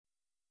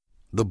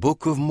The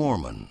Book of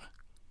Mormon,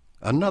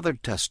 another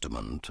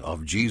testament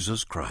of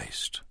Jesus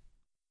Christ.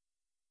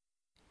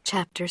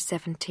 Chapter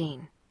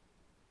 17.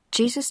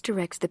 Jesus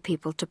directs the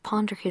people to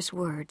ponder his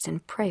words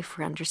and pray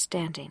for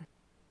understanding.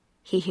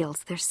 He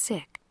heals their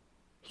sick.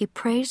 He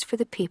prays for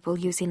the people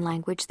using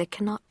language that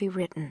cannot be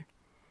written.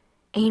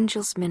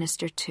 Angels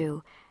minister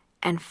to,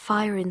 and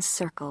fire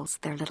encircles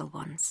their little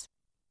ones.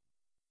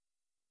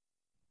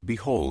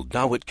 Behold,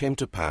 now it came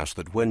to pass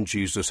that when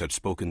Jesus had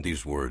spoken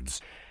these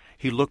words,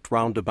 he looked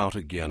round about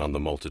again on the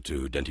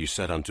multitude, and he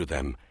said unto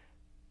them,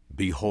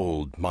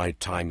 Behold, my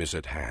time is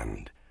at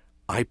hand.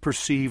 I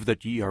perceive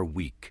that ye are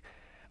weak,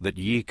 that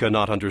ye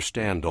cannot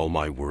understand all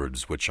my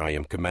words which I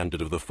am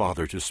commanded of the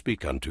Father to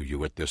speak unto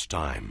you at this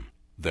time.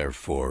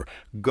 Therefore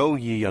go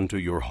ye unto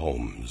your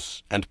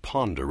homes, and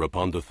ponder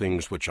upon the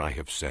things which I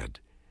have said,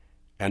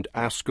 and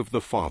ask of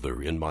the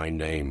Father in my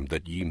name,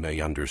 that ye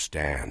may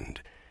understand,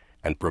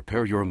 and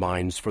prepare your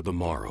minds for the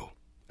morrow,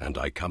 and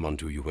I come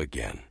unto you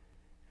again.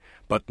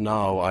 But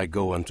now I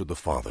go unto the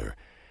Father,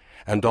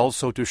 and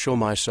also to show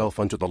myself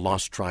unto the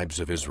lost tribes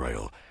of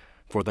Israel,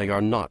 for they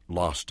are not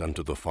lost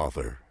unto the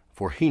Father,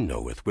 for he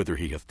knoweth whither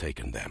he hath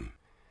taken them.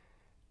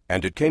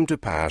 And it came to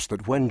pass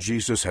that when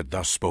Jesus had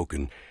thus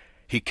spoken,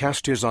 he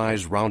cast his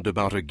eyes round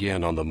about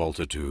again on the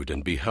multitude,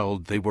 and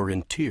beheld they were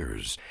in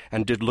tears,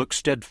 and did look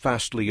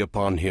steadfastly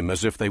upon him,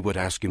 as if they would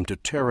ask him to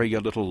tarry a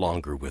little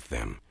longer with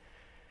them.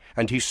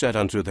 And he said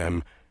unto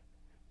them,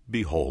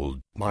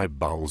 Behold, my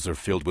bowels are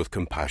filled with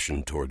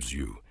compassion towards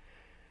you.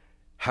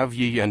 Have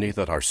ye any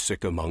that are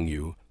sick among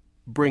you?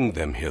 Bring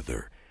them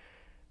hither.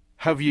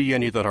 Have ye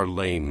any that are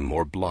lame,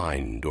 or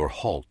blind, or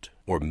halt,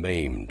 or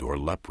maimed, or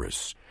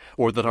leprous,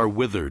 or that are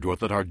withered, or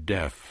that are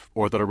deaf,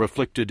 or that are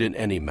afflicted in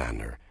any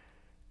manner?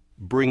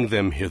 Bring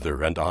them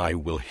hither, and I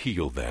will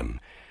heal them,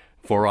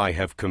 for I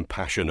have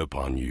compassion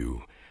upon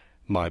you.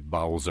 My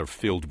bowels are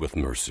filled with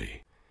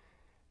mercy.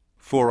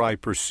 For I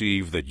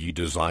perceive that ye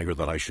desire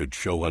that I should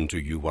show unto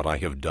you what I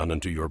have done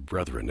unto your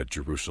brethren at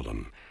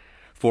Jerusalem.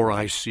 For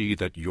I see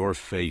that your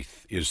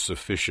faith is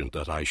sufficient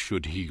that I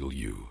should heal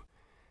you.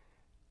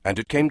 And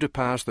it came to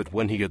pass that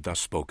when he had thus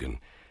spoken,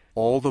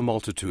 all the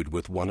multitude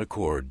with one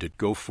accord did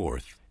go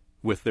forth,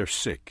 with their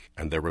sick,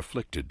 and their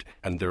afflicted,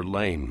 and their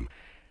lame,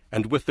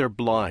 and with their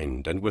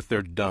blind, and with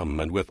their dumb,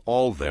 and with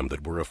all them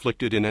that were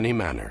afflicted in any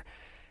manner.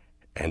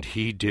 And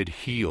he did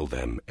heal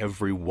them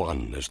every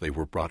one as they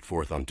were brought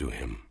forth unto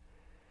him.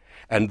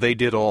 And they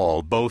did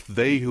all, both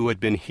they who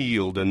had been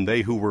healed and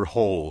they who were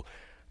whole,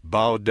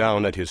 bow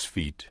down at his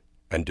feet,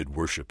 and did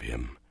worship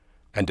him.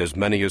 And as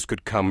many as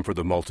could come for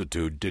the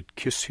multitude did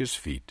kiss his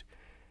feet,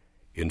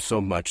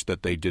 insomuch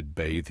that they did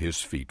bathe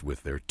his feet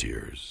with their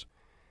tears.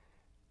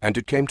 And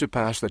it came to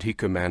pass that he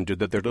commanded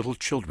that their little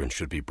children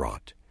should be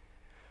brought.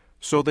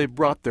 So they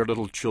brought their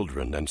little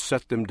children, and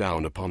set them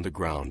down upon the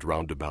ground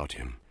round about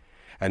him.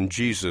 And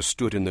Jesus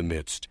stood in the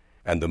midst,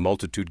 and the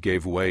multitude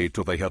gave way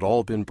till they had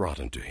all been brought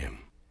unto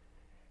him.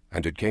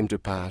 And it came to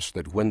pass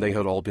that when they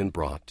had all been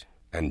brought,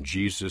 and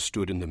Jesus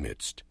stood in the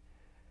midst,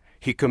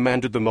 he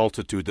commanded the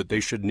multitude that they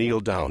should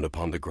kneel down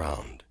upon the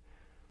ground.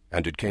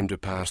 And it came to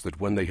pass that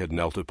when they had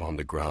knelt upon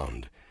the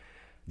ground,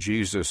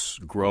 Jesus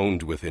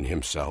groaned within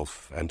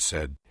himself, and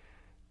said,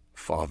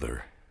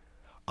 Father,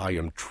 I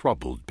am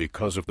troubled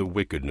because of the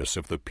wickedness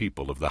of the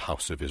people of the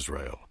house of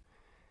Israel.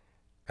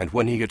 And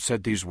when he had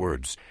said these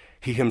words,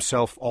 he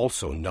himself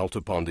also knelt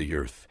upon the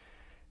earth.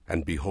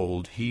 And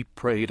behold, he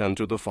prayed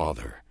unto the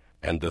Father,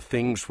 and the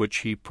things which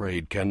he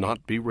prayed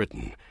cannot be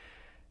written.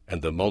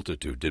 And the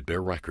multitude did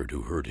bear record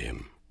who heard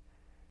him.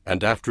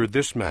 And after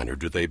this manner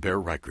do they bear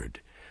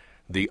record.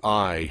 The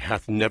eye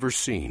hath never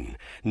seen,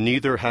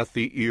 neither hath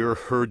the ear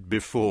heard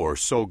before,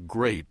 so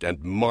great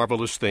and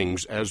marvelous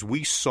things as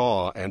we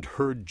saw and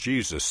heard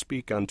Jesus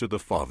speak unto the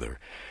Father.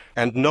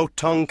 And no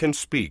tongue can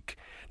speak,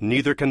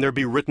 neither can there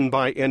be written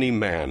by any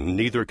man,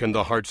 neither can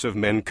the hearts of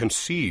men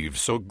conceive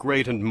so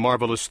great and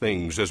marvelous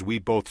things as we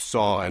both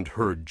saw and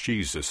heard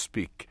Jesus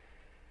speak.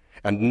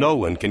 And no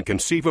one can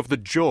conceive of the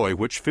joy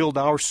which filled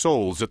our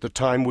souls at the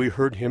time we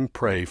heard him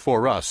pray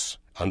for us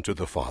unto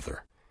the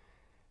Father.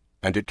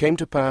 And it came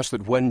to pass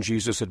that when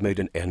Jesus had made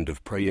an end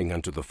of praying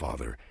unto the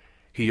Father,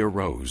 he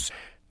arose,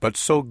 but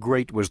so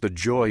great was the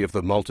joy of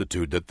the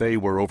multitude that they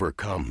were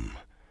overcome.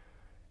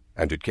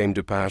 And it came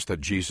to pass that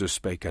Jesus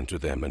spake unto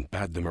them, and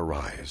bade them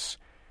arise.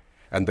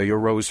 And they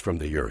arose from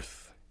the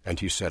earth, and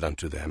he said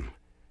unto them,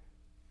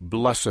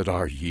 Blessed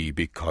are ye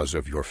because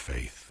of your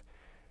faith.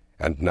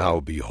 And now,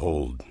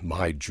 behold,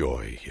 my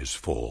joy is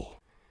full.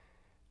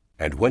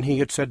 And when he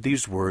had said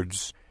these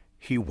words,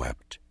 he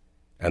wept,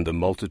 and the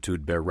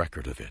multitude bare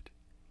record of it.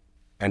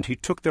 And he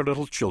took their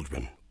little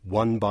children,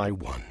 one by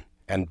one,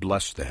 and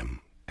blessed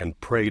them,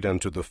 and prayed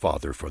unto the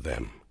Father for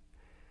them.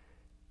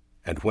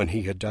 And when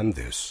he had done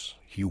this,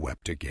 he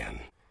wept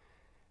again.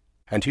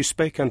 And he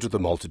spake unto the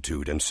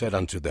multitude, and said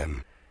unto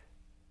them,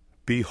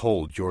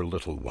 Behold your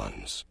little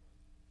ones.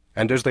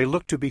 And as they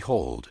looked to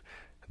behold,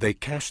 they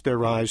cast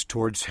their eyes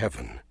towards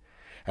heaven,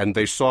 and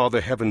they saw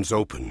the heavens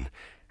open,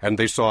 And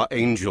they saw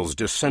angels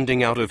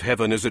descending out of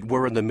heaven as it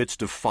were in the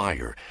midst of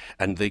fire,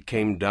 and they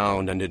came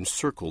down and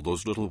encircled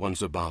those little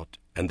ones about,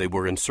 and they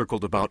were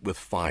encircled about with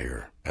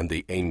fire, and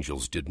the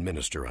angels did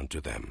minister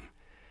unto them.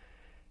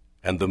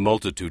 And the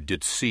multitude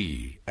did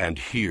see and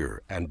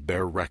hear and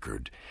bear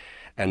record,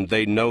 and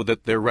they know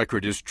that their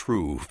record is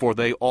true, for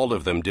they all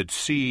of them did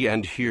see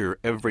and hear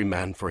every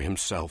man for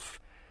himself.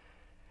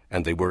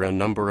 And they were in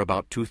number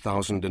about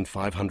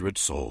 2,500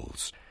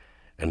 souls,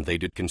 and they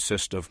did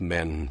consist of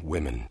men,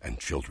 women, and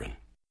children.